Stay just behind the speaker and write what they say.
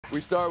We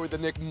start with the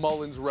Nick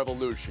Mullens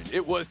revolution.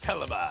 It was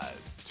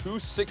televised,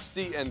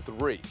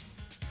 260-3,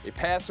 a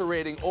passer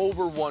rating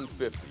over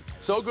 150.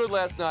 So good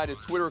last night, his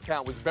Twitter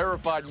account was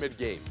verified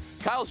mid-game.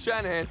 Kyle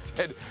Shanahan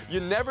said, "You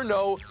never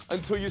know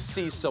until you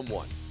see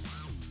someone."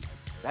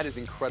 That is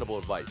incredible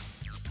advice.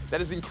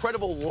 That is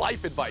incredible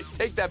life advice.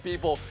 Take that,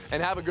 people,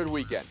 and have a good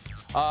weekend.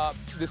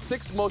 The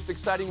 6 most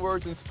exciting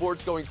words in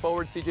sports going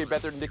forward: C.J.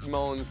 Beathard, Nick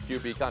Mullens,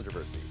 QB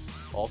controversy.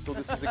 Also,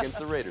 this was against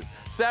the Raiders.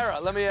 Sarah,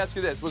 let me ask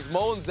you this. Was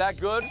Mullens that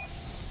good,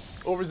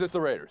 or was this the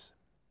Raiders?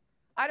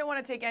 I don't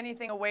want to take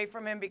anything away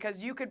from him,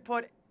 because you could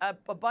put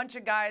a bunch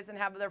of guys and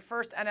have their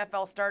first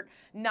NFL start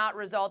not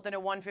result in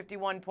a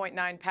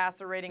 151.9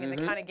 passer rating in the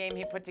kind of game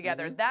he put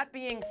together. That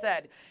being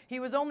said, he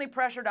was only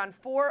pressured on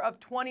 4 of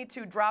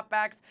 22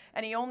 dropbacks,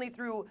 and he only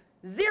threw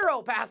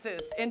 0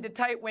 passes into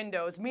tight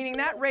windows, meaning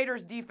that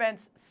Raiders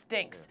defense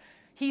stinks.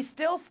 He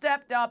still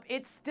stepped up.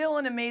 It's still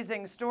an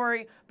amazing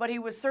story, but he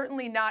was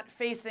certainly not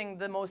facing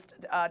the most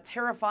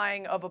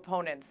terrifying of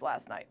opponents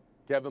last night.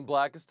 Kevin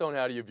Blackistone,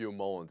 how do you view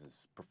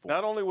Mullens' performance?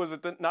 Not only was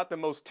it not the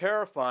most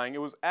terrifying, it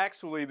was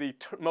actually the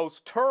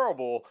most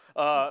terrible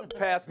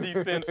pass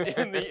defense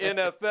in the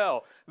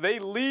NFL. They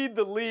lead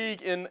the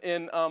league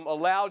in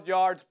allowed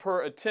yards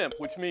per attempt,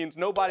 which means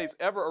nobody's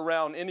ever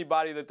around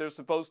anybody that they're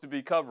supposed to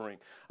be covering.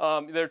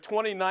 They're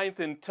 29th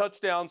in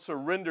touchdowns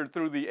surrendered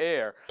through the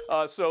air.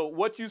 So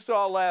what you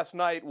saw last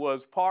night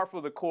was par for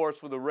the course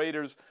for the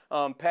Raiders'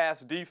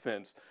 pass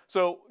defense.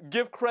 So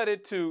give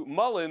credit to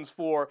Mullens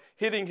for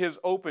hitting his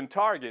open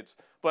targets,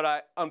 but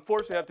I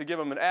unfortunately have to give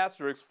him an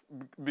asterisk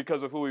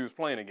because of who he was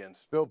playing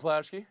against. Bill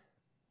Plaschke?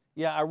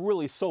 Yeah, I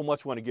really so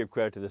much want to give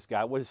credit to this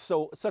guy. It was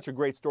such a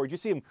great story. Did you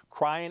see him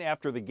crying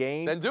after the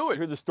game? Then do it. You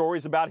hear the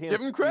stories about him. Give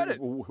him credit.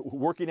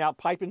 Working out,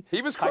 piping.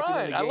 He was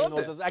crying. I love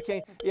this. I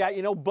can't. Yeah,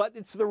 you know, but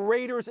it's the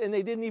Raiders, and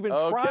they didn't even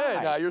try.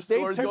 Okay, now your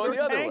score is going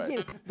the other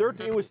way.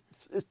 It was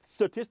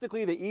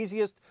statistically the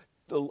easiest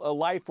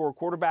life for a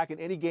quarterback in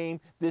any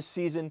game this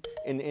season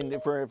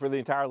for the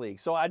entire league.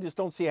 So I just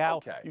don't see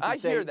how you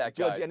can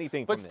judge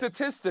anything from this. But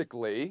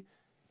statistically,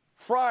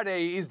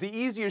 Friday is the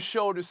easiest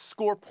show to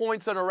score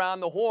points on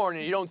Around the Horn,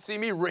 and you don't see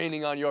me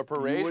raining on your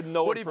parade. You wouldn't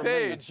know Woody it from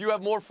Paige, you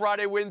have more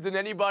Friday wins than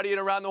anybody in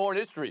Around the Horn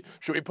history.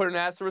 Should we put an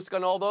asterisk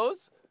on all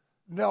those?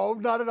 No,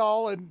 not at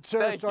all. And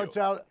Sarah starts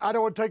out, I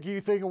don't want to take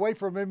anything away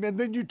from him, and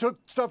then you took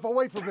stuff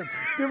away from him.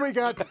 Then we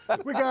got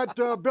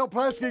Bill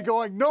Plaschke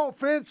going, "No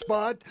offense,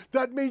 bud.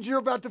 That means you're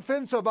about to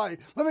offend somebody."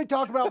 Let me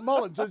talk about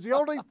Mullens. As the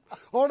only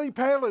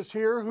panelist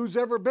here who's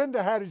ever been to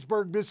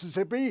Hattiesburg,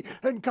 Mississippi,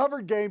 and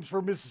covered games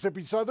for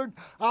Mississippi Southern,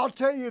 I'll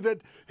tell you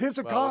that his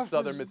accomplishments.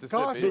 Southern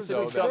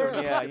Mississippi.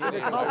 Southern, yeah,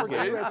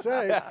 you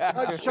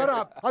USA. Shut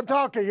up. I'm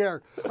talking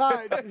here.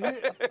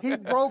 He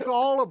broke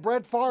all of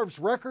Brett Favre's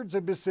records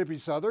in Mississippi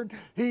Southern.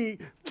 He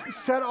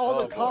set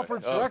all the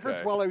conference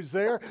records while he was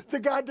there.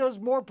 The guy does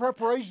more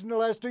preparation the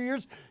last 2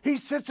 years. He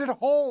sits at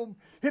home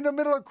in the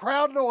middle of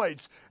crowd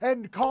noise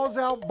and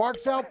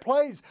marks out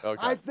plays.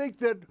 I think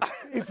that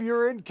if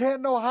you're in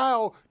Canton,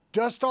 Ohio,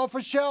 dust off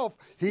a shelf.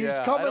 He's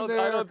coming there.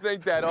 I don't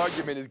think that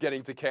argument is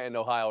getting to Canton,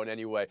 Ohio in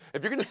any way.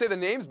 If you're going to say the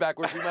names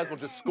backwards, we might as well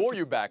just score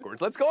you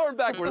backwards. Let's go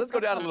backwards. Let's go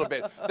down a little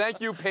bit.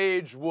 Thank you,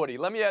 Paige, Woody.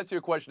 Let me ask you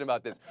a question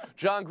about this.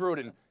 Jon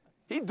Gruden,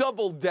 he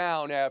doubled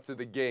down after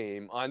the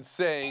game on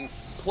saying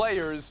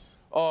players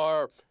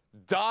are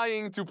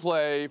dying to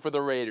play for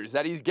the Raiders,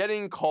 that he's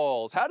getting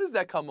calls. How does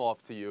that come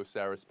off to you,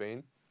 Sarah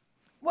Spain?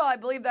 Well, I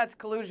believe that's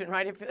collusion,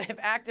 right? If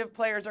active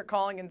players are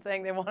calling and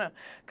saying they want to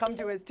come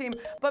to his team.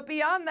 But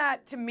beyond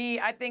that, to me,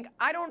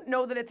 I don't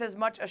know that it's as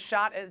much a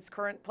shot as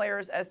current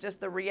players as just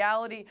the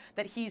reality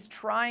that he's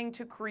trying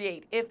to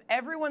create. If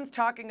everyone's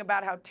talking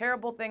about how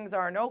terrible things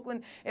are in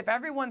Oakland, if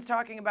everyone's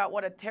talking about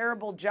what a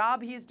terrible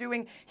job he's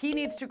doing, he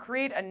needs to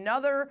create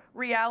another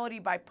reality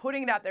by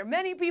putting it out there.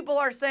 Many people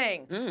are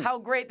saying how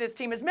great this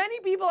team is.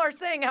 Many people are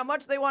saying how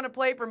much they want to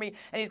play for me,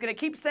 and he's going to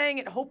keep saying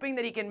it, hoping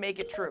that he can make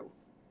it true.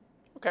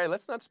 Okay,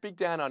 let's not speak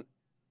down on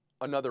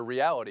another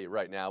reality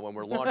right now when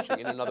we're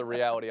launching in another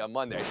reality on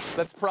Monday.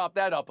 Let's prop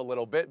that up a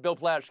little bit. Bill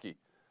Plaschke.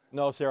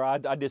 No, Sarah,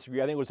 I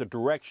disagree. I think it was a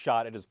direct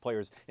shot at his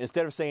players.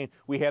 Instead of saying,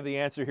 we have the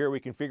answer here, we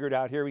can figure it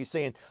out here, he's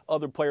saying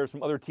other players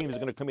from other teams are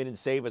going to come in and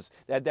save us.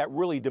 That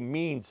really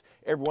demeans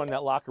everyone in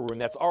that locker room.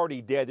 That's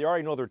already dead. They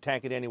already know they're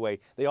tanking anyway.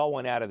 They all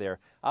went out of there.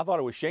 I thought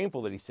it was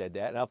shameful that he said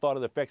that, and I thought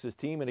it affects his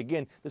team. And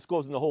again, this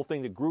goes in the whole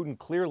thing that Gruden,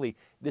 clearly,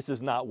 this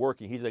is not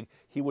working.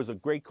 He was a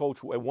great coach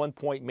at one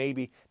point,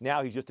 maybe.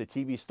 Now he's just a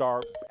TV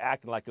star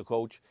acting like a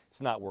coach.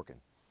 It's not working.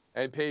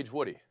 And Paige,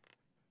 Woody.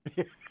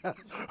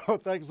 Oh,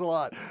 thanks a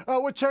lot.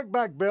 We'll check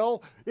back,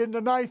 Bill. In the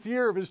 9th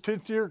year of his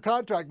 10th year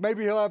contract,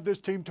 maybe he'll have this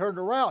team turned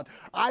around.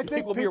 I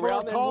think people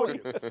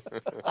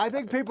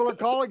are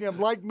calling him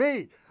like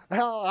me.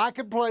 hell, I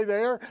can play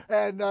there.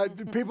 And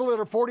people that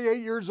are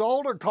 48 years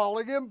old are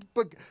calling him.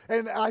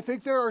 And I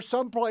think there are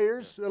some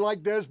players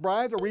like Des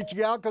Bryant are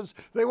reaching out because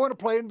they want to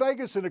play in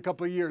Vegas in a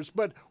couple of years.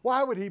 But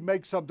why would he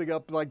make something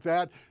up like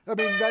that? I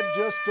mean, that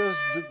just does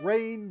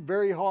rain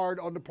very hard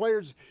on the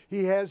players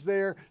he has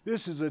there.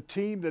 This is a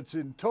team that's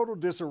in total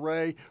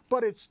disarray,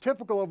 but it's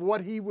typical of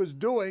what he was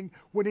doing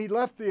when he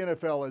left the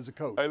NFL as a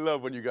coach. I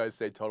love when you guys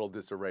say total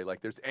disarray,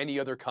 like there's any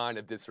other kind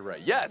of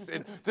disarray. Yes,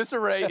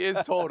 disarray is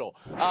total.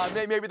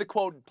 Maybe the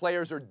quote,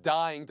 players are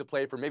dying to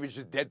play for, maybe it's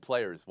just dead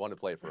players want to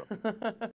play for him.